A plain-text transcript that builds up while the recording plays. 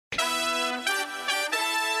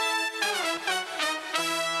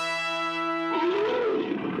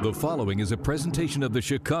The following is a presentation of the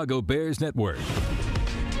Chicago Bears Network.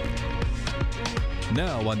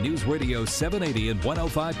 Now on News Radio 780 and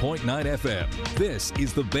 105.9 FM, this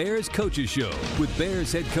is the Bears Coaches Show with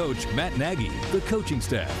Bears head coach Matt Nagy, the coaching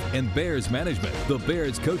staff, and Bears management. The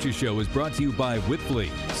Bears Coaches Show is brought to you by Whitfleet,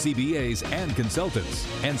 CBAs and Consultants,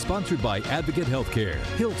 and sponsored by Advocate Healthcare,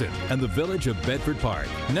 Hilton, and the Village of Bedford Park.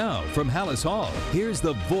 Now, from Hallis Hall, here's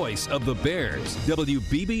the voice of the Bears,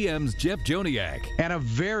 WBBM's Jeff Joniak. And a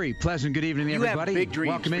very pleasant good evening, everybody. You have big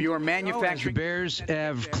dreams Welcome for in. your manufacturing. The Bears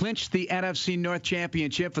have clinched the NFC North Championship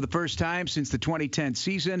for the first time since the 2010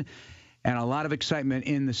 season, and a lot of excitement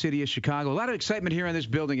in the city of Chicago. A lot of excitement here in this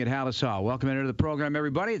building at Hallis Hall. Welcome into the program,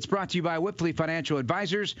 everybody. It's brought to you by Whitfleet Financial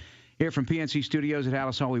Advisors. Here from PNC Studios at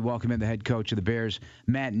Hallis Hall, we welcome in the head coach of the Bears,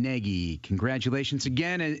 Matt Nagy. Congratulations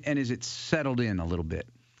again, and is it settled in a little bit?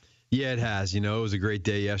 Yeah, it has. You know, it was a great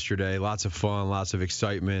day yesterday. Lots of fun, lots of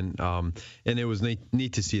excitement. And it was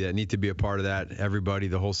neat to see that, neat to be a part of that. Everybody,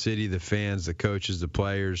 the whole city, the fans, the coaches, the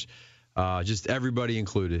players, just everybody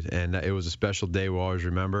included. And it was a special day we'll always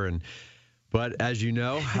remember. But as you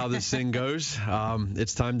know how this thing goes,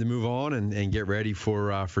 it's time to move on and get ready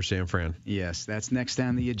for San Fran. Yes, that's next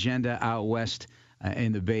on the agenda out west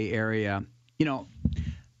in the Bay Area. You know,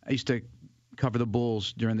 I used to cover the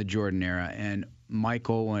Bulls during the Jordan era, and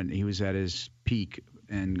Michael, when he was at his peak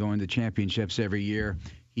and going to championships every year,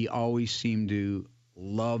 he always seemed to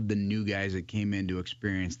love the new guys that came in to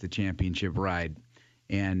experience the championship ride.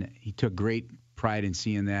 And he took great pride in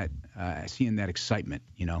seeing that excitement,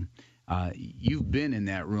 you know. You've been in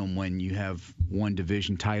that room when you have won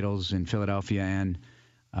division titles in Philadelphia and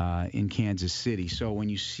in Kansas City. So when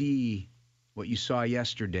you see what you saw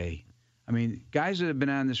yesterday, I mean, guys that have been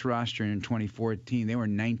on this roster in 2014, they were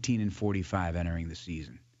 19-45 entering the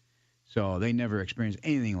season. So they never experienced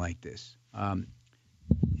anything like this.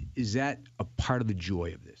 Is that a part of the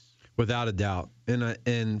joy of this? Without a doubt.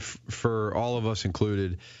 And for all of us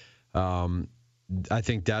included, I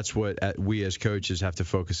think that's what we as coaches have to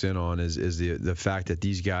focus in on is the fact that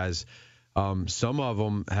these guys, some of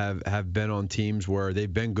them have been on teams where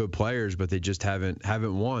they've been good players, but they just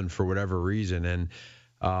haven't won for whatever reason.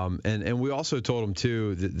 And we also told them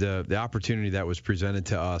too the opportunity that was presented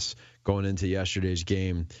to us going into yesterday's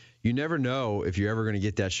game. You never know if you're ever going to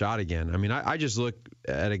get that shot again. I mean, I just look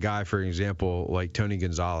at a guy, for example, like Tony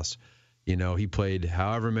Gonzalez. You know, he played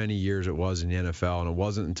however many years it was in the NFL, and it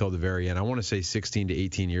wasn't until the very end. I want to say 16 to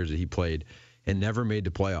 18 years that he played and never made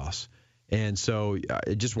the playoffs. And so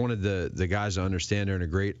I just wanted the guys to understand they're in a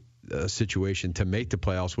great situation to make the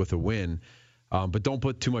playoffs with a win. But don't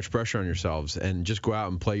put too much pressure on yourselves and just go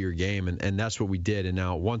out and play your game. And that's what we did. And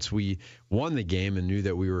now once we won the game and knew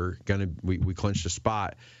that we clinched a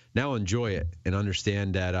spot, now enjoy it and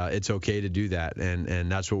understand that it's okay to do that.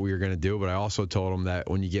 And that's what we were going to do. But I also told them that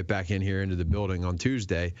when you get back in here into the building on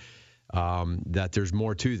Tuesday, that there's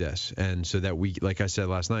more to this. And so that we, like I said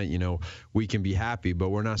last night, you know, we can be happy, but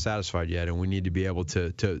we're not satisfied yet. And we need to be able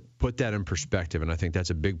to put that in perspective. And I think that's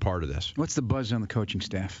a big part of this. What's the buzz on the coaching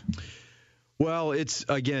staff? Well, it's,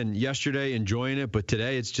 again, yesterday enjoying it, but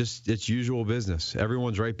today it's usual business.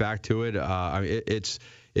 Everyone's right back to it.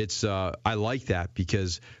 I like that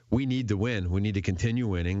because we need to win. We need to continue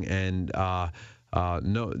winning, and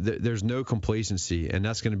there's no complacency, and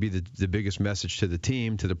that's going to be the biggest message to the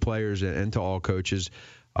team, to the players, and to all coaches,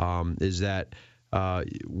 is that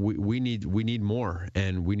we need more,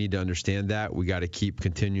 and we need to understand that. We got to keep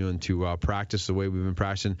continuing to practice the way we've been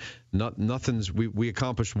practicing. We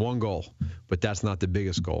accomplished one goal, but that's not the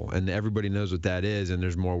biggest goal, and everybody knows what that is, and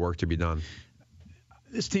there's more work to be done.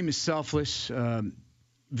 This team is selfless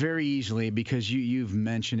very easily because you've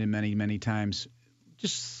mentioned it many, many times.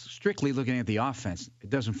 Just strictly looking at the offense, it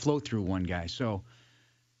doesn't flow through one guy. So,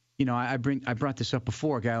 you know, I brought this up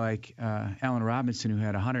before. A guy like Allen Robinson, who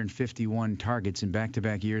had 151 targets in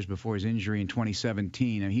back-to-back years before his injury in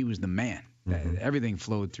 2017, and he was the man. Mm-hmm. Everything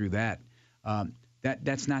flowed through that.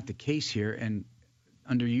 That's not the case here, and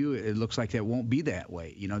under you, it looks like that won't be that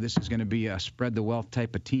way. You know, this is going to be a spread the wealth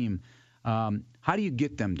type of team. How do you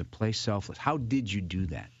get them to play selfless? How did you do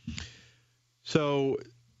that? So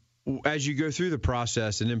as you go through the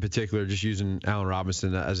process, and in particular, just using Allen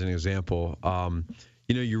Robinson as an example,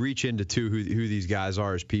 you know, you reach into who these guys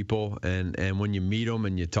are as people, and when you meet them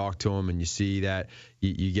and you talk to them and you see that,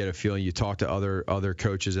 you get a feeling. You talk to other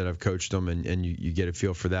coaches that have coached them, and you get a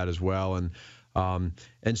feel for that as well.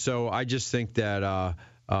 And so I just think that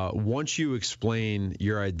once you explain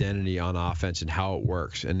your identity on offense and how it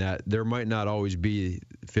works, and that there might not always be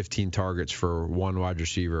 15 targets for one wide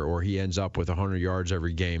receiver, or he ends up with 100 yards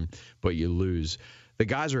every game, but you lose. the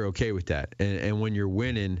guys are okay with that. And when you're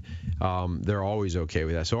winning, they're always okay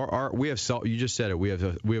with that. So we have you just said it. We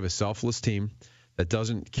have a selfless team that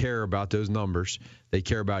doesn't care about those numbers. They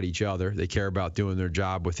care about each other. They care about doing their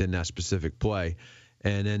job within that specific play,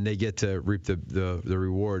 and then they get to reap the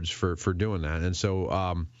rewards for doing that. And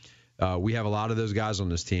so we have a lot of those guys on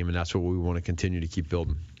this team, and that's what we want to continue to keep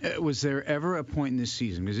building. Was there ever a point in this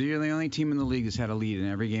season, because you're the only team in the league that's had a lead in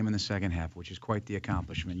every game in the second half, which is quite the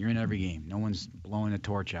accomplishment. You're in every game. No one's blowing a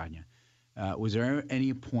torch on you. Was there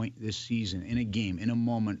any point this season in a game, in a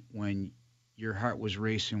moment, when your heart was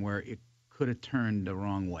racing where it could have turned the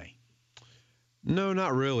wrong way? No,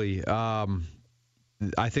 not really.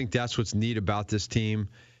 I think that's what's neat about this team.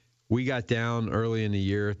 We got down early in the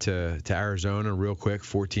year to Arizona real quick,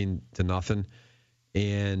 14-0,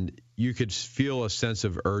 and you could feel a sense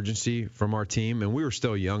of urgency from our team, and we were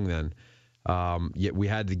still young then. Yet we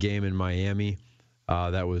had the game in Miami.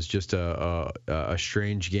 That was just a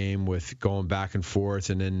strange game with going back and forth,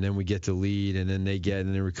 and then we get the lead, and then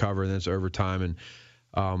they recover, and then it's overtime.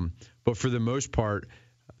 And but for the most part,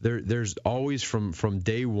 there's always from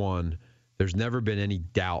day one, there's never been any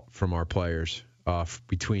doubt from our players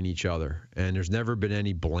between each other, and there's never been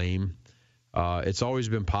any blame. It's always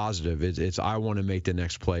been positive. It's I want to make the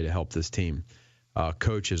next play to help this team.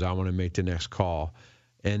 Coaches, I want to make the next call.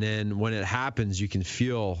 And then when it happens, you can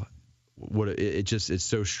feel it's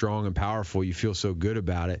so strong and powerful. You feel so good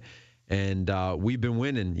about it. And we've been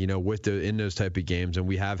winning, in those type of games. And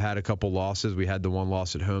we have had a couple losses. We had the one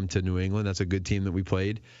loss at home to New England. That's a good team that we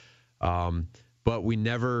played. But we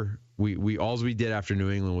never. All we did after New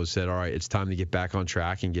England was said, all right, it's time to get back on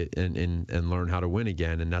track and get and learn how to win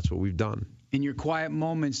again, and that's what we've done. In your quiet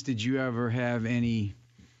moments, did you ever have any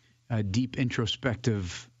deep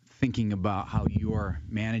introspective thinking about how you're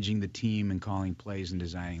managing the team and calling plays and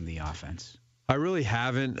designing the offense? I really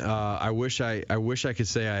haven't. I wish I could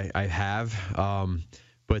say I have,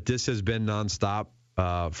 but this has been nonstop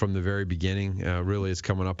from the very beginning. Really, it's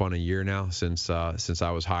coming up on a year now since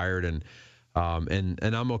I was hired, and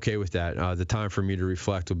I'm okay with that. The time for me to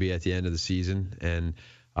reflect will be at the end of the season, and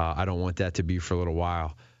I don't want that to be for a little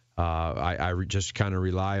while. I just kind of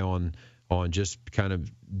rely on just kind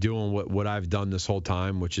of doing what I've done this whole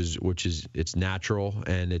time, which is it's natural,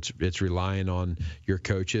 and it's relying on your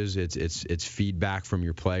coaches. It's feedback from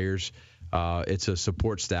your players. It's a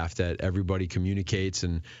support staff that everybody communicates,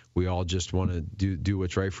 and we all just want to do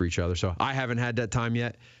what's right for each other. So I haven't had that time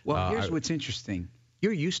yet. Well, here's what's interesting.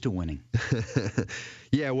 You're used to winning.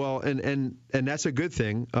 Yeah, well, and that's a good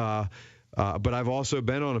thing. But I've also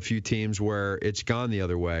been on a few teams where it's gone the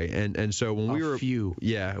other way, and so when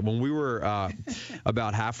we were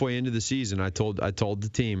about halfway into the season, I told the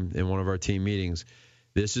team in one of our team meetings,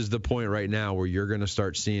 this is the point right now where you're going to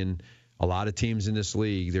start seeing a lot of teams in this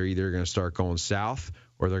league. They're either going to start going south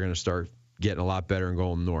or they're going to start getting a lot better and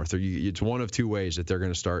going north. It's one of two ways that they're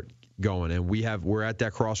going to start going, and we're at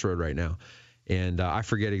that crossroad right now. And I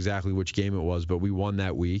forget exactly which game it was, but we won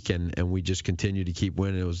that week, and we just continued to keep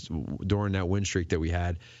winning. It was during that win streak that we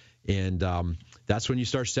had. And that's when you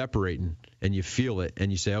start separating, and you feel it, and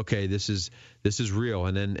you say, okay, this is real.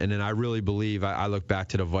 And then I really believe, I look back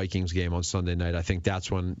to the Vikings game on Sunday night. I think that's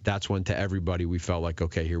when to everybody we felt like,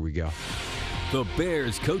 okay, here we go. The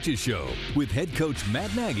Bears Coaches Show with head coach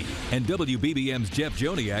Matt Nagy and WBBM's Jeff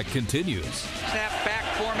Joniak continues. Snap back,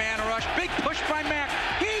 four-man rush, big push by Mack.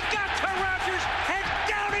 He got to Rodgers, and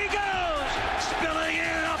down he goes! Spilling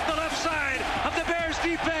in off the left side of the Bears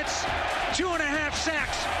defense. 2.5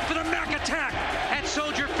 sacks for the Mack attack at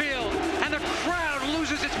Soldier Field, and the crowd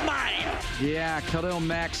loses its mind. Yeah, Khalil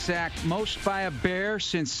Mack sacked most by a Bear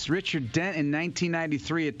since Richard Dent in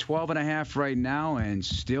 1993 at 12.5 right now, and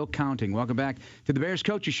still counting. Welcome back to the Bears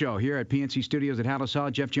Coaches Show here at PNC Studios at Hallis Hall.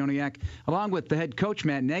 Jeff Joniak, along with the head coach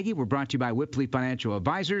Matt Nagy. We're brought to you by Whipley Financial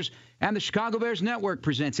Advisors, and the Chicago Bears Network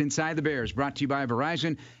presents Inside the Bears, brought to you by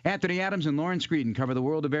Verizon. Anthony Adams and Lauren Screeden cover the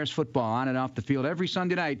world of Bears football on and off the field every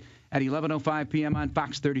Sunday night at 11:05 p.m. on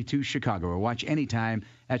Fox 32 Chicago, or watch anytime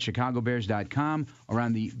at chicagobears.com or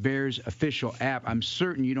on the Bears official app. I'm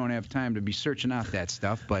certain you don't have time to be searching out that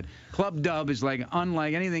stuff, but Club Dub is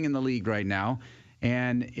unlike anything in the league right now,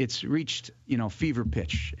 and it's reached fever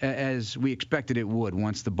pitch as we expected it would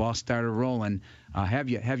once the ball started rolling. Have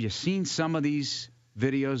you seen some of these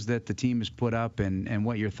videos that the team has put up, and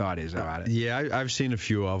what your thought is about it? Yeah, I've seen a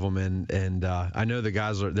few of them, and I know the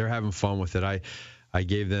guys they're having fun with it. I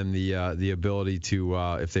gave them the ability to,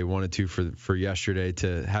 if they wanted to, for yesterday,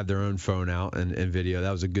 to have their own phone out and video.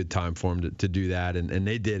 That was a good time for them to do that, and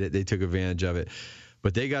they did it. They took advantage of it.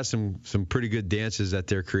 But they got some pretty good dances that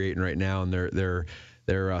they're creating right now, and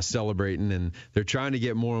they're celebrating, and they're trying to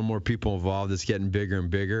get more and more people involved. It's getting bigger and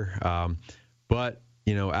bigger. But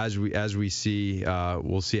as we see,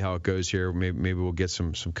 we'll see how it goes here. Maybe we'll get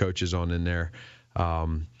some coaches on in there.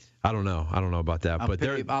 I don't know about that. I'll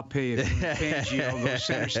pay you. Fangio go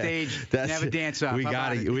center stage and have a dance off. We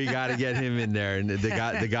gotta get him in there, and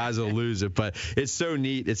the guys will lose it. But it's so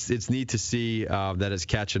neat. It's neat to see that it's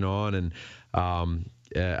catching on, and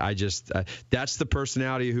that's the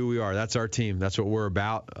personality of who we are. That's our team. That's what we're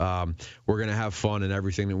about. We're gonna have fun in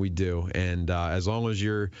everything that we do, and as long as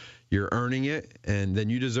you're earning it, and then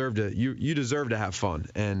you deserve to have fun,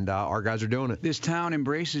 and our guys are doing it. This town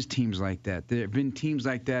embraces teams like that. There have been teams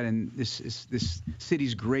like that in this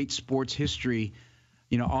city's great sports history,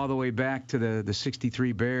 all the way back to the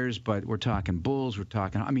 '63 Bears. But we're talking Bulls. There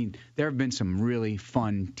have been some really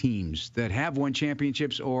fun teams that have won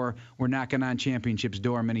championships or were knocking on championships'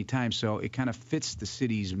 door many times. So it kind of fits the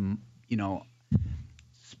city's,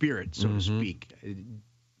 spirit, so to speak.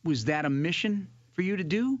 Was that a mission for you to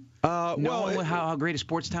do? How great a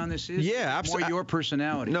sports town this is? Yeah, absolutely. Or your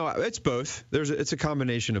personality? No, it's both. It's a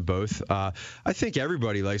combination of both. I think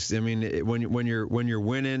everybody likes. When you're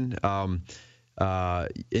winning,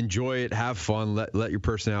 enjoy it, have fun, let your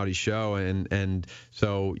personality show, and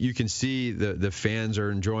so you can see the fans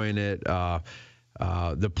are enjoying it.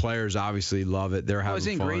 The players obviously love it. They're having fun. I was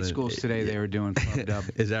in grade schools today. They were doing Club Dub.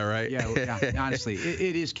 Is that right? Yeah. Honestly,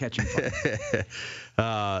 it is catching fun.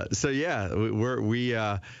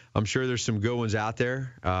 I'm sure there's some good ones out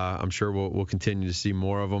there. I'm sure we'll continue to see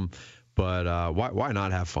more of them. But why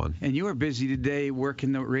not have fun? And you were busy today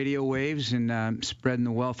working the radio waves and spreading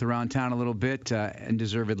the wealth around town a little bit, and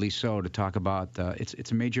deservedly so. To talk about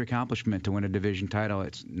it's a major accomplishment to win a division title.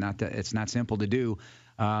 It's not simple to do.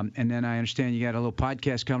 And then I understand you got a little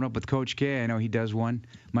podcast coming up with Coach K. I know he does one.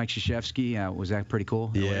 Mike Krzyzewski. Was that pretty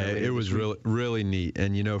cool? Yeah, it was really neat.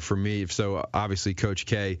 And for me, so obviously Coach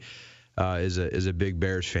K is a big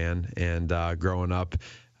Bears fan, and growing up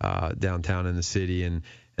downtown in the city, and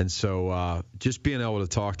so just being able to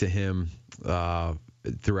talk to him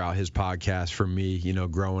throughout his podcast for me,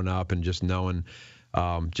 growing up and just knowing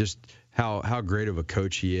just how great of a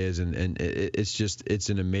coach he is, and it's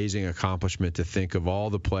an amazing accomplishment to think of all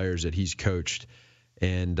the players that he's coached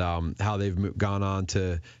and how they've gone on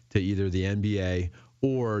to either the NBA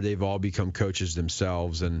or they've all become coaches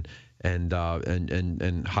themselves, and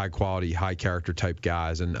high quality, high character type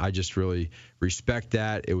guys, and I just really respect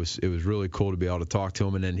that. It was really cool to be able to talk to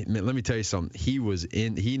him. And then let me tell you something. He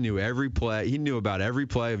knew every play. He knew about every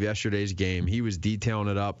play of yesterday's game. He was detailing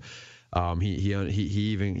it up. He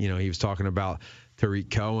even he was talking about Tariq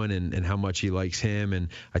Cohen and how much he likes him, and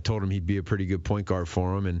I told him he'd be a pretty good point guard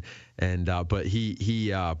for him, but he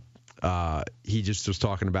just was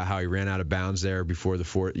talking about how he ran out of bounds there before the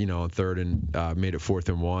fourth, on third, and made it 4th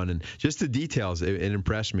and 1, and just the details. It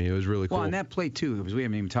impressed me. It was really cool. Well, on that play too, because we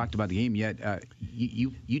haven't even talked about the game yet.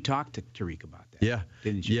 You talked to Tariq about that. Yeah,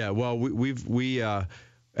 didn't you? Yeah. Well, the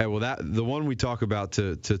one we talk about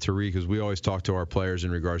to Tariq is we always talk to our players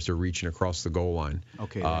in regards to reaching across the goal line.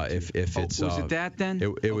 Okay. If it's was it that then?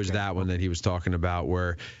 It was that one that he was talking about,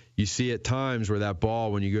 where you see at times where that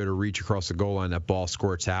ball, when you go to reach across the goal line, that ball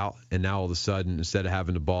squirts out, and now all of a sudden, instead of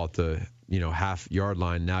having the ball at the half-yard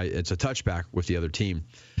line, now it's a touchback with the other team.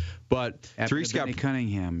 But Tariq's got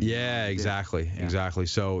Cunningham. Yeah, exactly.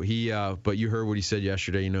 So but you heard what he said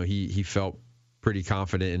yesterday. He felt pretty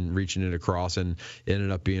confident in reaching it across, and it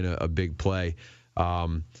ended up being a big play.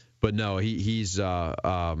 But no, he's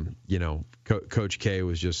Coach K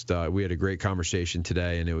was just we had a great conversation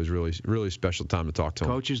today, and it was really, really special time to talk to him.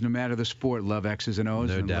 Coaches, no matter the sport, love X's and O's,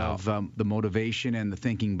 no doubt. Love the motivation and the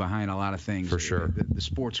thinking behind a lot of things. For sure. The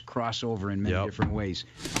sports cross over in many different ways.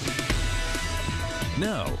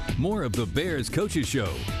 Now, more of the Bears Coaches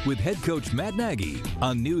Show with head coach Matt Nagy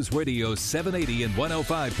on News Radio 780 and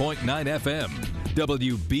 105.9 FM.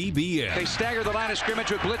 WBBM. They stagger the line of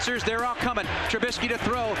scrimmage with blitzers. They're all coming. Trubisky to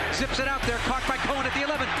throw. Zips it out there. Caught by Cohen at the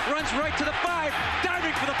 11. Runs right to the 5.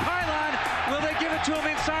 Diving for the pylon. Will they give it to him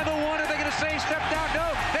inside the 1? Are they going to say step down?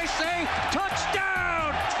 No. They say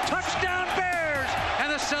touchdown. Touchdown Bears.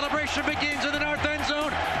 And the celebration begins in the north end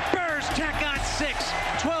zone. Bears tack on 6.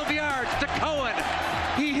 12 yards to Cohen.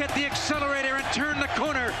 He hit the accelerator and turned the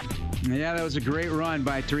corner. Yeah, that was a great run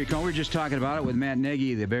by Tariq Cohen. We were just talking about it with Matt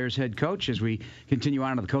Nagy, the Bears head coach, as we continue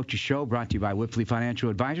on to the Coaches Show, brought to you by Whipley Financial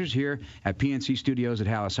Advisors here at PNC Studios at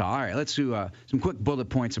Hallis Hall. All right, let's do some quick bullet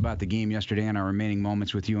points about the game yesterday and our remaining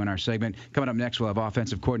moments with you in our segment. Coming up next, we'll have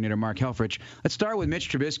offensive coordinator Mark Helfrich. Let's start with Mitch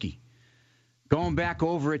Trubisky. Going back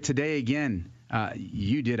over it today again,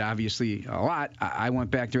 you did obviously a lot. I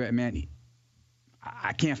went back through it, man.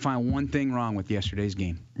 I can't find one thing wrong with yesterday's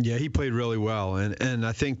game. Yeah, he played really well, and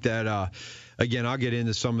I think that again, I'll get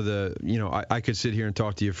into some of the, I could sit here and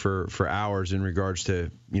talk to you for hours in regards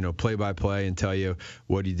to, play-by-play and tell you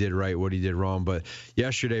what he did right, what he did wrong. But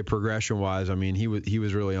yesterday, progression-wise, I mean, he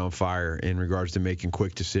was really on fire in regards to making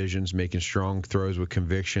quick decisions, making strong throws with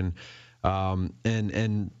conviction.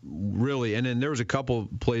 And really, and then there was a couple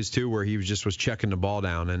plays too where he was checking the ball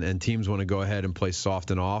down, and teams want to go ahead and play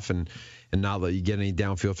soft and off and not let you get any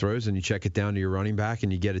downfield throws, and you check it down to your running back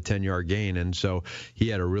and you get a 10-yard gain. And so he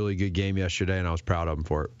had a really good game yesterday, and I was proud of him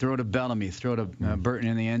for it. Throw to Bellamy, throw to Burton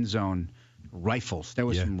in the end zone. Rifles. There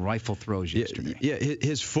was some rifle throws yesterday. Yeah,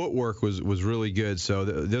 his footwork was really good. So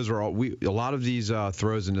those are all. A lot of these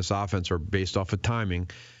throws in this offense are based off of timing.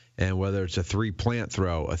 And whether it's a 3-plant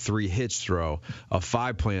throw, a 3-hitch throw, a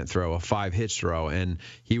 5-plant throw, a 5-hitch throw. And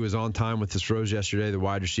he was on time with his throws yesterday. The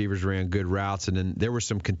wide receivers ran good routes. And then there was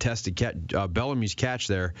some contested catch. Bellamy's catch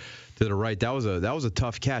there to the right, that was a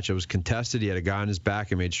tough catch. It was contested. He had a guy on his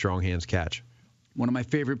back and made strong hands catch. One of my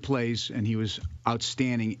favorite plays, and he was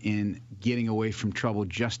outstanding in getting away from trouble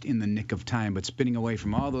just in the nick of time, but spinning away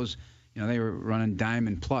from all those, they were running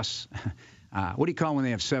diamond plus. What do you call when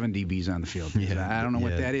they have 7 DBs on the field? I don't know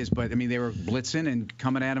what that is, but, I mean, they were blitzing and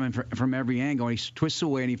coming at him from every angle. And he twists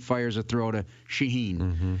away and he fires a throw to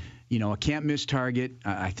Shaheen. A can't-miss target.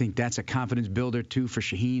 I think that's a confidence builder, too, for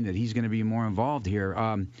Shaheen, that he's going to be more involved here.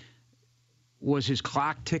 Was his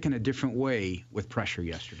clock ticking a different way with pressure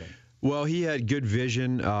yesterday? Well, he had good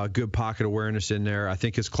vision, good pocket awareness in there. I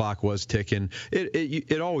think his clock was ticking.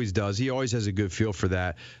 It always does. He always has a good feel for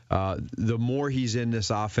that. The more he's in this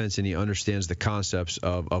offense and he understands the concepts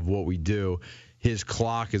of what we do, his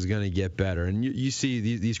clock is going to get better. And you see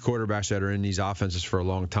these quarterbacks that are in these offenses for a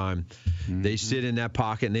long time, they sit in that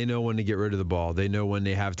pocket and they know when to get rid of the ball. They know when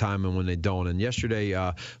they have time and when they don't. And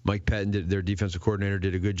yesterday, Mike Pettin, their defensive coordinator,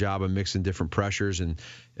 did a good job of mixing different pressures and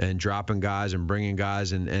dropping guys and bringing guys.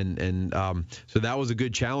 So that was a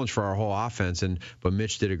good challenge for our whole offense. But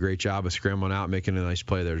Mitch did a great job of scrambling out, making a nice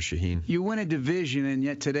play there to Shaheen. You win a division, and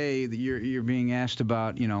yet today you're being asked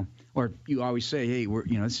about, or you always say, hey,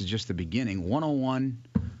 this is just the beginning. 101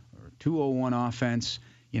 or 201 offense.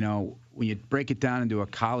 When you break it down into a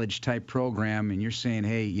college-type program and you're saying,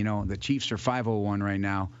 hey, the Chiefs are 501 right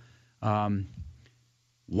now. Wow.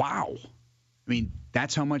 I mean,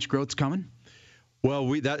 that's how much growth's coming? Well,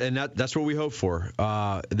 that's what we hope for.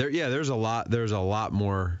 There's a lot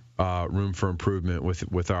more room for improvement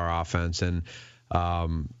with our offense,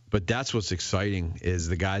 but that's what's exciting is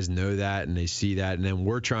the guys know that and they see that, and then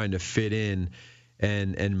we're trying to fit in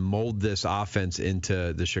and mold this offense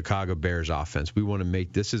into the Chicago Bears offense. We want to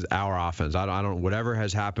make this is our offense. I don't whatever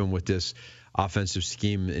has happened with this offensive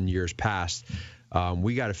scheme in years past.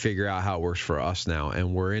 We got to figure out how it works for us now,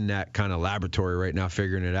 and we're in that kind of laboratory right now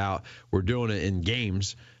figuring it out. We're doing it in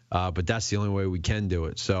games, but that's the only way we can do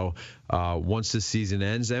it. So once this season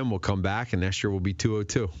ends, then we'll come back, and next year we'll be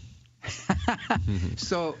 202.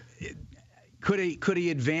 So could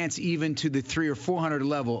he advance even to the 300 or 400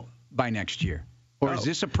 level by next year? Or is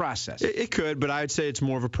this a process? It could, but I'd say it's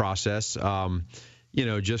more of a process.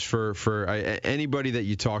 Just for anybody that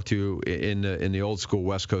you talk to in the old school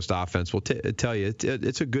West Coast offense will tell you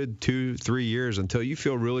it's a good 2-3 years until you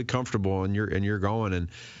feel really comfortable and you're going.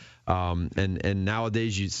 And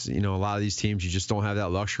nowadays a lot of these teams you just don't have that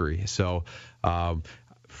luxury. So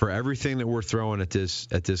for everything that we're throwing at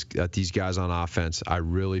these guys on offense, I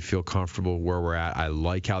really feel comfortable where we're at. I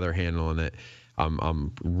like how they're handling it.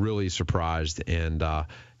 I'm really surprised, and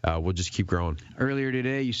we'll just keep growing. Earlier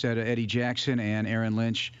today, you said Eddie Jackson and Aaron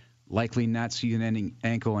Lynch likely not season-ending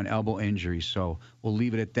ankle and elbow injuries. So we'll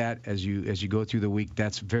leave it at that as you go through the week.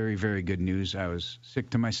 That's very, very good news. I was sick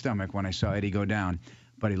to my stomach when I saw Eddie go down,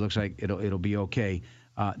 but it looks like it'll be okay.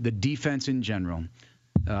 The defense in general,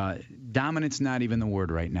 dominance not even the word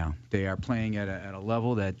right now. They are playing at a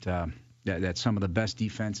level that some of the best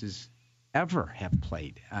defenses ever have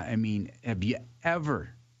played. I mean, have you ever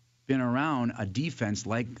been around a defense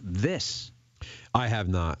like this? I have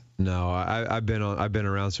not. No, I've been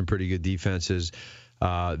around some pretty good defenses.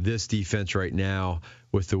 This defense right now,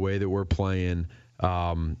 with the way that we're playing,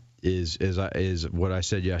 is what I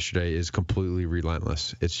said yesterday, is completely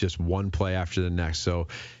relentless. It's just one play after the next. So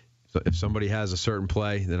if somebody has a certain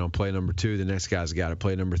play, then on play number 2, the next guy's got it.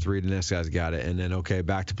 Play number 3, the next guy's got it. And then,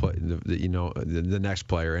 back to play, the next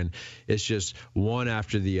player. And it's just one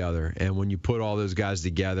after the other. And when you put all those guys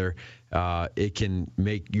together, it can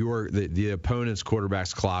make the opponent's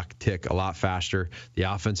quarterback's clock tick a lot faster. The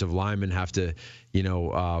offensive linemen have to,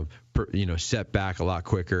 set back a lot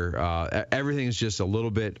quicker. Everything's just a little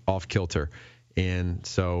bit off kilter. And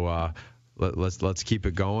so, let's keep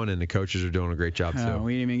it going, and the coaches are doing a great job too.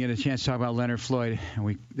 We didn't even get a chance to talk about Leonard Floyd.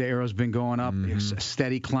 The arrow's been going up. It's a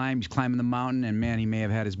steady climb. He's climbing the mountain, and man, he may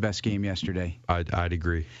have had his best game yesterday. I'd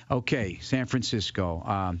agree. Okay, San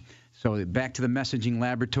Francisco. So back to the messaging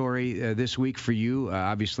laboratory this week for you.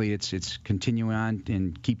 Obviously, it's continuing on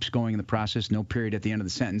and keeps going in the process. No period at the end of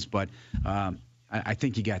the sentence, but I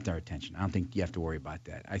think you got their attention. I don't think you have to worry about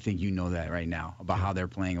that. I think you know that right now about how they're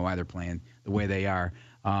playing and why they're playing the way they are.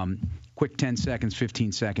 Quick 10 seconds,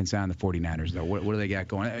 15 seconds on the 49ers, though. What do they got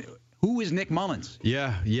going? Who is Nick Mullins?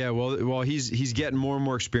 Yeah. Well, he's getting more and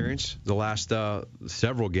more experience the last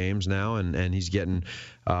several games now, and he's getting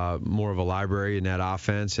more of a library in that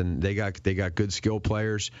offense. And they got good skill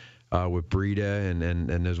players with Breida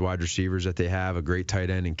and those wide receivers that they have, a great tight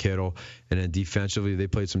end in Kittle. And then defensively, they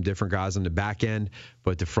played some different guys on the back end,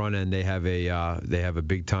 but the front end they have a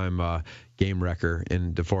big time game wrecker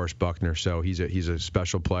in DeForest Buckner. So he's a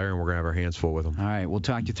special player, and we're gonna have our hands full with him. All right, we'll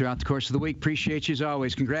talk to you throughout the course of the week. Appreciate you as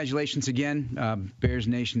always. Congratulations again. Bears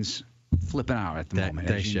Nation's flipping out at the moment.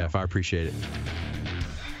 Thanks, Jeff. I appreciate it.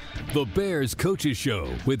 The Bears Coaches Show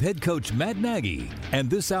with head coach Matt Nagy, and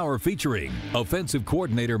this hour featuring offensive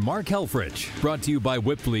coordinator Mark Helfrich. Brought to you by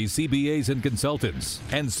Whipley CBAs and Consultants,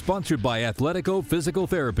 and sponsored by Athletico Physical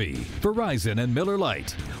Therapy, Verizon, and Miller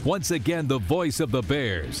Lite. Once again, the voice of the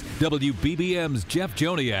Bears, WBBM's Jeff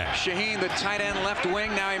Joniak. Shaheen, the tight end left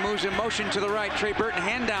wing. Now he moves in motion to the right. Trey Burton,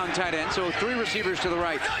 hand down tight end. So 3 receivers to the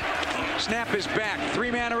right. Snap is back.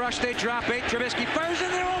 3-man rush. They drop 8. Trubisky fires in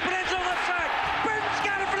there. Open end zone left side. Burton's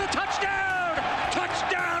got it for the touchdown.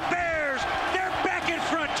 Touchdown Bears. They're back in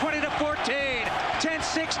front. 20-14.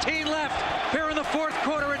 10-16 left here in the fourth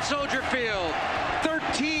quarter at Soldier Field.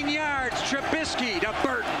 13 yards. Trubisky to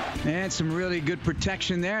Burton. And some really good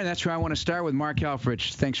protection there. And that's where I want to start with Mark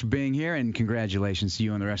Helfrich. Thanks for being here, and congratulations to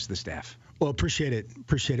you and the rest of the staff. Well, appreciate it.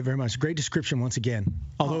 Appreciate it very much. Great description once again.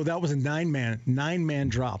 Although that was a nine-man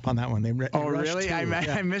drop on that one. They really?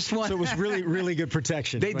 I missed one. So it was really, really good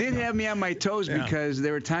protection. They did have me on my toes because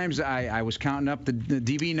there were times I was counting up the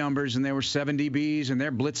DB numbers, and there were 7 DBs, and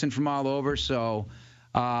they're blitzing from all over. So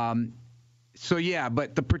yeah,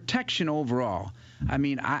 but the protection overall, I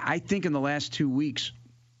mean, I think in the last 2 weeks,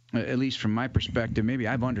 at least from my perspective, maybe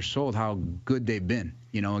I've undersold how good they've been,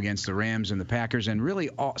 against the Rams and the Packers, and really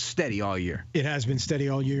steady all year. It has been steady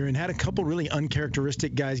all year, and had a couple really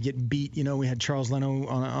uncharacteristic guys get beat. We had Charles Leno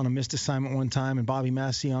on a missed assignment one time, and Bobby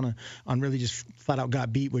Massey on really just flat out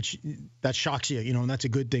got beat, which that shocks you, and that's a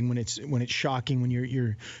good thing when it's shocking when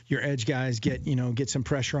your edge guys get some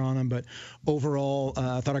pressure on them. But overall,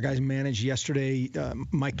 I thought our guys managed yesterday.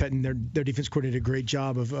 Mike Pettin, their defense coordinator, did a great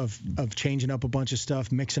job of changing up a bunch of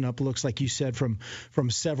stuff, mixing up looks, like you said, from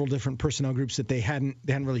several different personnel groups that they hadn't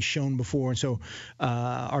really shown before. And so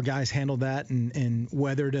our guys handled that and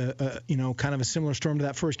weathered kind of a similar storm to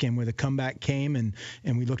that first game, where the comeback came and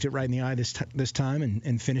we looked it right in the eye this time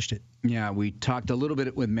and finished it. Yeah, we talked a little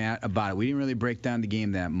bit with Matt about it. We didn't really break down the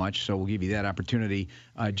game that much, so we'll give you that opportunity.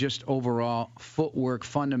 Just overall footwork,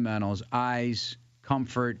 fundamentals, eyes,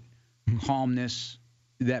 comfort, calmness,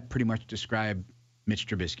 that pretty much described Mitch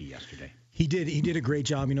Trubisky yesterday. He did a great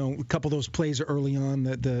job. A couple of those plays early on,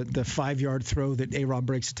 the 5-yard throw that A-Rob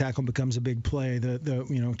breaks the tackle becomes a big play.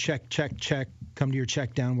 The check, come to your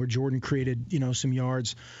check down, where Jordan created some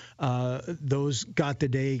yards. Those got the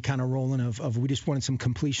day kind of rolling. Of we just wanted some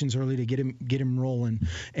completions early to get him rolling.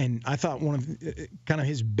 And I thought one of kind of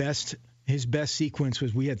his best sequence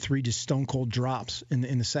was we had 3 just stone cold drops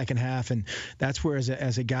in the second half, and that's where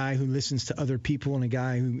as a guy who listens to other people and a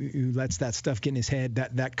guy who lets that stuff get in his head,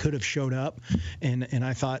 that could have showed up, and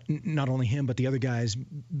I thought not only him but the other guys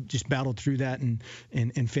just battled through that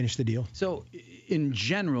and finished the deal. So in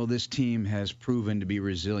general, this team has proven to be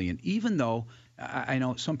resilient, even though I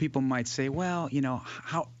know some people might say, well,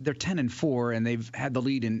 how they're 10-4 and they've had the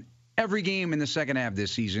lead in every game in the second half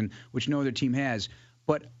this season, which no other team has,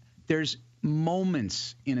 but there's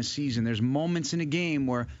moments in a season, there's moments in a game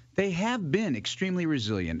where they have been extremely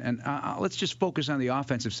resilient. And let's just focus on the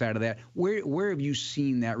offensive side of that. Where have you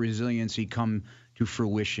seen that resiliency come to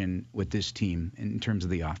fruition with this team in terms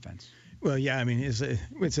of the offense? Well, yeah, I mean, it's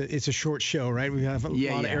a short show, right? We have a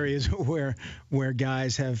lot of areas where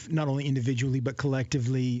guys have not only individually but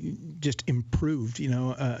collectively just improved.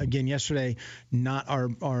 Again, yesterday, not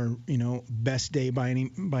our best day by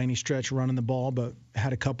any stretch running the ball, but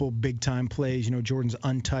had a couple big time plays. Jordan's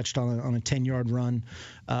untouched on a 10-yard run.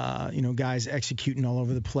 Guys executing all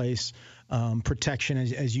over the place. Protection,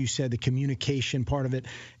 as you said, the communication part of it,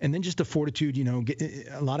 and then just the fortitude.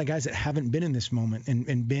 A lot of guys that haven't been in this moment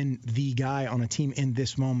and been the guy on a team in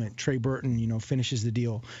this moment. Trey Burton, finishes the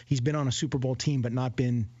deal. He's been on a Super Bowl team, but not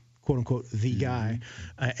been quote unquote the guy,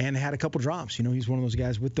 and had a couple drops. He's one of those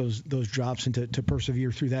guys with those drops, and to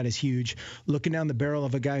persevere through that is huge. Looking down the barrel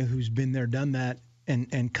of a guy who's been there, done that,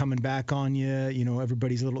 and coming back on you.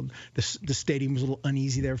 Everybody's the stadium was a little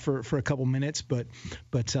uneasy there for a couple minutes, but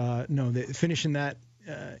finishing that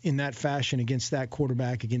in that fashion against that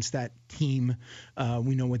quarterback, against that team,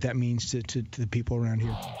 we know what that means to the people around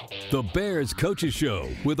here. The Bears Coaches Show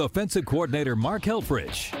with offensive coordinator Mark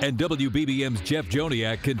Helfrich and WBBM's Jeff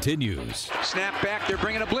Joniak continues. Snap back, they're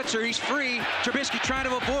bringing a blitzer, he's free. Trubisky trying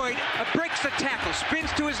to avoid, breaks the tackle,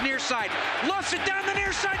 spins to his near side, lofts it down the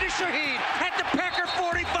near side to Shaheen at the Packer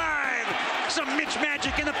 45. Some Mitch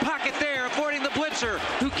magic in the pocket there, avoiding the blitzer,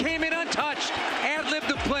 who came in untouched, ad-libbed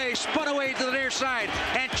the play, spun away to the near side,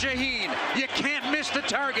 and Shaheen, you can't miss the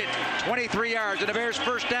target. 23 yards and the Bears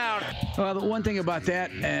first down. Well, the one thing about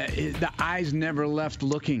that, the eyes never left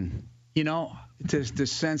looking. To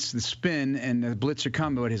sense the spin and the blitzer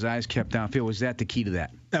come, but his eyes kept downfield. Was that the key to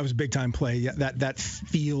that? That was a big time play. That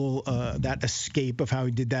feel, that escape of how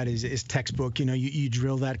he did that is textbook. You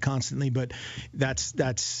drill that constantly, but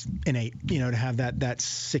that's innate. To have that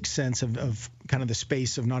sixth sense of kind of the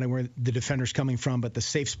space of not only where the defender's coming from, but the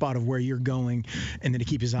safe spot of where you're going, and then to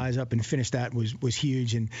keep his eyes up and finish that was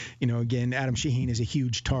huge. And again, Adam Shaheen is a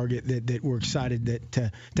huge target that we're excited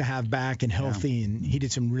to have back and healthy, and he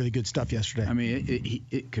did some really good stuff yesterday. I mean,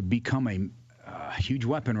 it could become a huge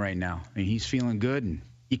weapon right now. I mean, he's feeling good, and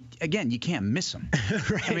you can't miss him.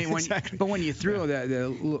 Right, I mean, exactly. But when you throw the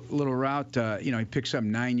little route, he picks up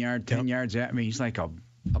 9 yards, 10 yards. I mean, he's like a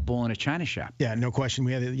bull in a china shop. Yeah, no question.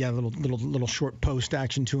 We had a little short post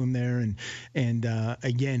action to him there, and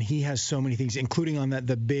again, he has so many things, including on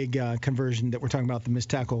the big conversion that we're talking about, the missed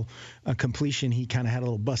tackle completion. He kind of had a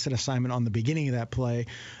little busted assignment on the beginning of that play.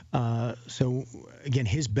 So again,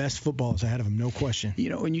 his best football is ahead of him, no question.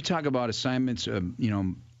 When you talk about assignments, MEs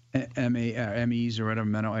or whatever,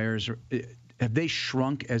 mental errors, have they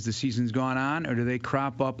shrunk as the season's gone on, or do they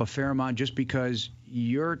crop up a fair amount just because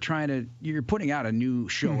you're putting out a new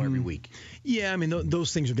show every week? Yeah, I mean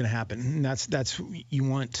those things are going to happen. And that's you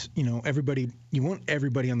want everybody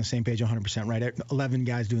on the same page 100%, right? 11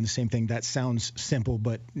 guys doing the same thing. That sounds simple,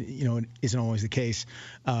 but it isn't always the case.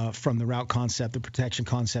 From the route concept, the protection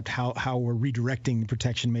concept, how we're redirecting the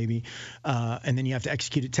protection maybe, and then you have to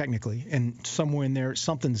execute it technically. And somewhere in there,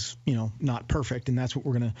 something's not perfect, and that's what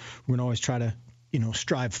we're gonna always try to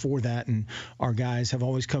strive for that. And our guys have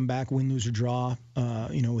always come back, win, lose, or draw,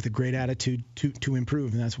 with a great attitude to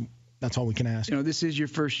improve. And that's all we can ask. This is your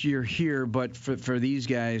first year here, but for these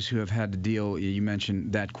guys who have had to deal, you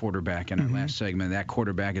mentioned that quarterback in our last segment. That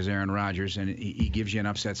quarterback is Aaron Rodgers, and he gives you an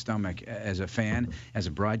upset stomach as a fan, as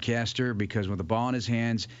a broadcaster, because with the ball in his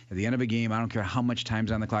hands at the end of a game, I don't care how much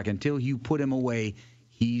time's on the clock, until you put him away,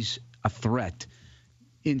 he's a threat.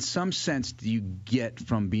 In some sense, do you get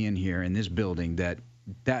from being here in this building that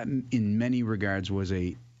in many regards was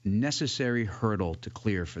a necessary hurdle to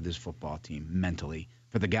clear for this football team mentally,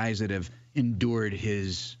 for the guys that have endured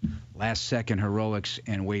his last-second heroics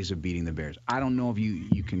and ways of beating the Bears? I don't know if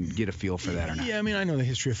you can get a feel for that or not. Yeah, I mean, I know the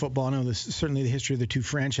history of football. I know certainly the history of the two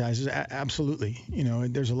franchises. Absolutely.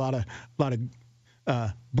 There's a lot of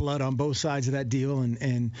blood on both sides of that deal,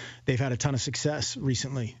 and they've had a ton of success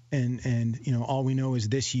recently. And all we know is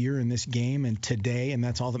this year and this game and today, and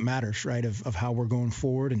that's all that matters, right, of how we're going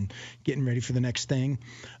forward and getting ready for the next thing.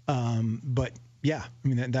 But yeah, I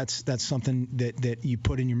mean, that's something that you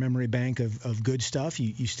put in your memory bank of good stuff.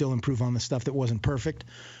 You still improve on the stuff that wasn't perfect,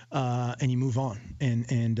 and you move on.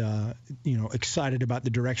 And excited about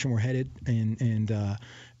the direction we're headed. And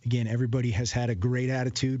again, everybody has had a great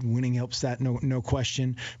attitude. Winning helps that, no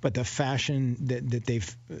question. But the fashion that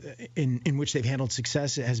they've in which they've handled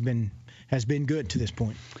success has been good to this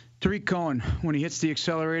point. Tariq Cohen, when he hits the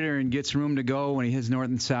accelerator and gets room to go, when he hits north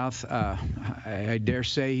and south, I dare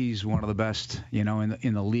say he's one of the best,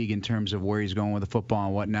 in the league in terms of where he's going with the football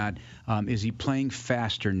and whatnot. Is he playing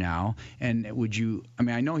faster now? And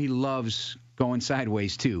I know he loves going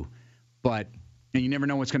sideways too, and you never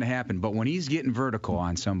know what's going to happen. But when he's getting vertical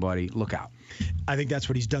on somebody, look out. I think that's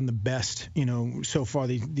what he's done the best, so far.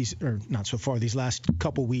 These last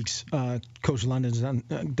couple weeks, Coach London's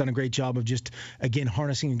done a great job of just, again,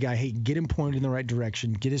 harnessing a guy. Hey, get him pointed in the right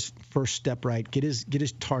direction, get his first step right, get his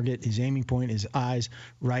target, his aiming point, his eyes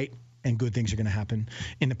right, and good things are going to happen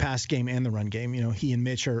in the pass game and the run game. He and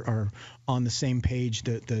Mitch are on the same page.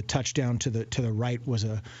 The touchdown to the right was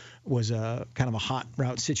was a kind of a hot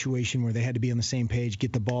route situation where they had to be on the same page,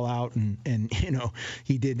 get the ball out, and you know,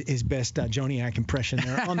 he did his best Joniak impression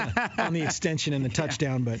there on the extension and the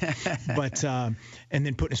touchdown, but and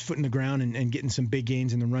then putting his foot in the ground and getting some big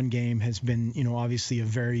gains in the run game has been, you know, obviously a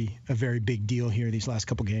very big deal here these last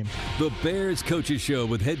couple games. The Bears Coaches Show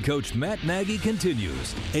with head coach Matt Nagy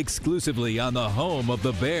continues exclusively on the home of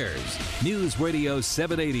the Bears. News Radio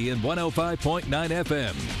 780 and 105.9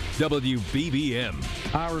 FM,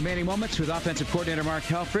 WBBM. Our remaining moments with offensive coordinator Mark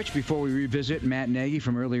Helfrich before we revisit Matt Nagy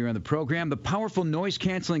from earlier in the program. The powerful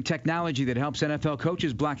noise-canceling technology that helps NFL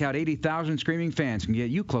coaches block out 80,000 screaming fans can get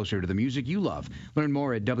you closer to the music you love. Learn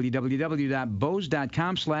more at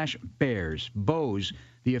www.bose.com/Bears. Bose,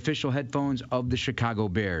 the official headphones of the Chicago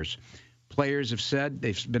Bears. Players have said,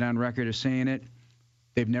 they've been on record as saying it,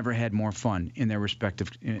 they've never had more fun in their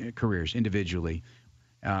respective careers individually.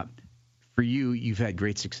 For you, you've had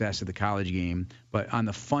great success at the college game, but on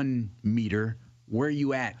the fun meter, where are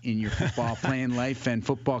you at in your football playing life and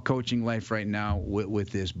football coaching life right now with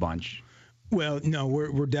this bunch? Well, no,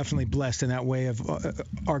 we're definitely blessed in that way of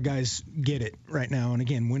our guys get it right now. And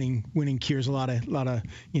again, winning cures a lot of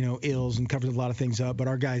you know, ills and covers a lot of things up. But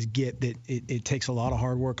our guys get that it takes a lot of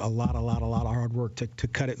hard work, a lot of hard work to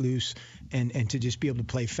cut it loose and to just be able to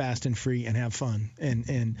play fast and free and have fun.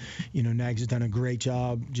 And you know, Nags has done a great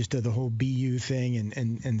job just of the whole BU thing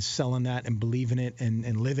and selling that and believing it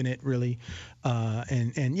and living it really.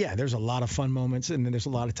 And yeah, there's a lot of fun moments, and then there's a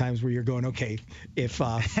lot of times where you're going, okay, if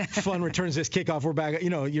fun returns this kickoff, we're back. You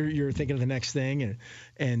know, you're thinking of the next thing,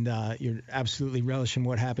 and you're absolutely relishing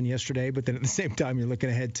what happened yesterday. But then at the same time, you're looking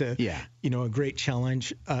ahead to you know, a great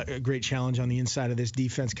challenge on the inside of this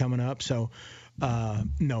defense coming up. So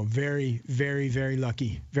no, very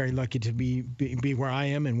lucky to be where I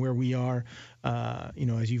am and where we are. You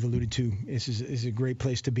know, as you've alluded to, this is a great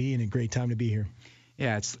place to be and a great time to be here.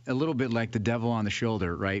 Yeah, it's a little bit like the devil on the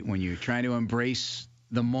shoulder, right? When you're trying to embrace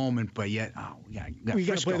the moment, but yet, you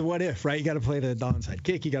got to play the what if, right? You got to play the onside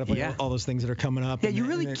kick. You got to play all those things that are coming up. Yeah, you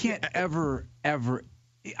really can't ever. I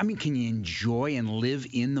mean, can you enjoy and live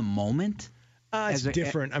in the moment? It's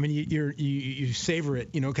different. I mean, you savor it,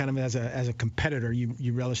 you know, kind of as a competitor.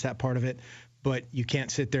 You relish that part of it, but you can't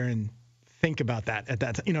sit there and think about that at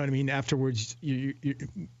that time. You know what I mean? Afterwards, you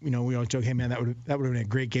know, we always joke, hey man, that would have been a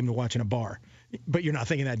great game to watch in a bar, but you're not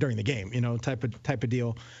thinking that during the game, you know, type of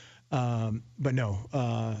deal. But no,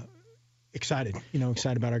 excited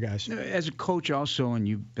about our guys. As a coach also, and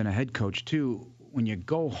you've been a head coach too, when you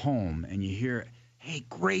go home and you hear, hey,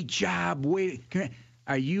 great job,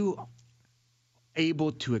 are you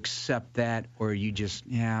able to accept that, or are you just,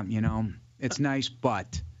 you know, it's nice,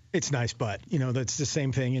 but... It's nice, but, you know, that's the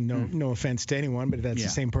same thing, and no offense to anyone, but that's the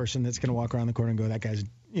same person that's going to walk around the corner and go, that guy's,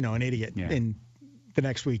 you know, an idiot. Yeah. And the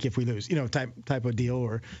next week if we lose, you know, type of deal,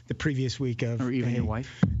 or the previous week of... Or even your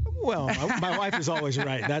wife? Well, my wife is always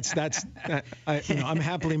right. You know, I'm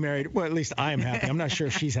happily married. Well, at least I am happy. I'm not sure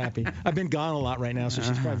if she's happy. I've been gone a lot right now, so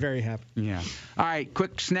she's probably very happy. Yeah. All right,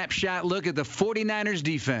 quick snapshot look at the 49ers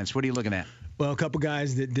defense. What are you looking at? Well, a couple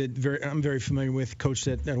guys that I'm very familiar with, coached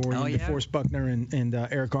at Oregon. DeForest Buckner and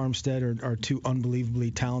Eric Armstead are two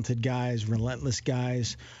unbelievably talented guys, relentless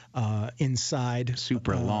guys, inside.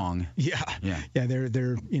 Super long. Yeah.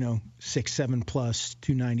 They're you know, 6'7" plus,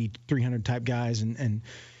 290, 300 type guys, and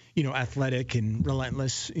you know, athletic and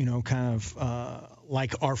relentless. You know, kind of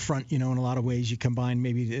like our front. You know, in a lot of ways, you combine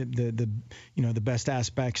maybe the you know, the best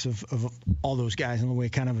aspects of all those guys in a way.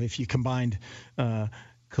 Kind of if you combined.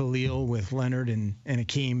 Khalil with Leonard and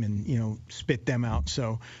Akeem, and, you know, spit them out.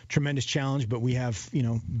 So tremendous challenge, but we have, you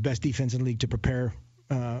know, best defense in the league to prepare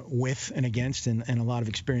with and against, and a lot of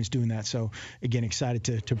experience doing that. So again, excited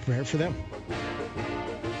to prepare for them.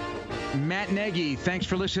 Matt Nagy, thanks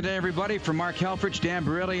for listening to everybody. For Mark Helfrich, Dan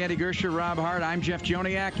Barilli, Eddie Gersher, Rob Hart, I'm Jeff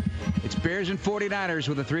Joniak. It's Bears and 49ers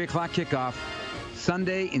with a 3 o'clock kickoff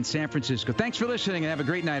Sunday in San Francisco. Thanks for listening and have a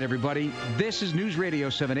great night, everybody. This is News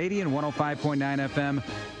Radio 780 and 105.9 FM,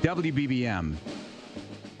 WBBM.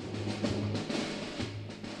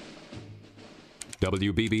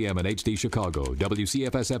 WBBM in HD Chicago,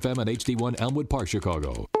 WCFS FM and HD1 Elmwood Park,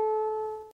 Chicago.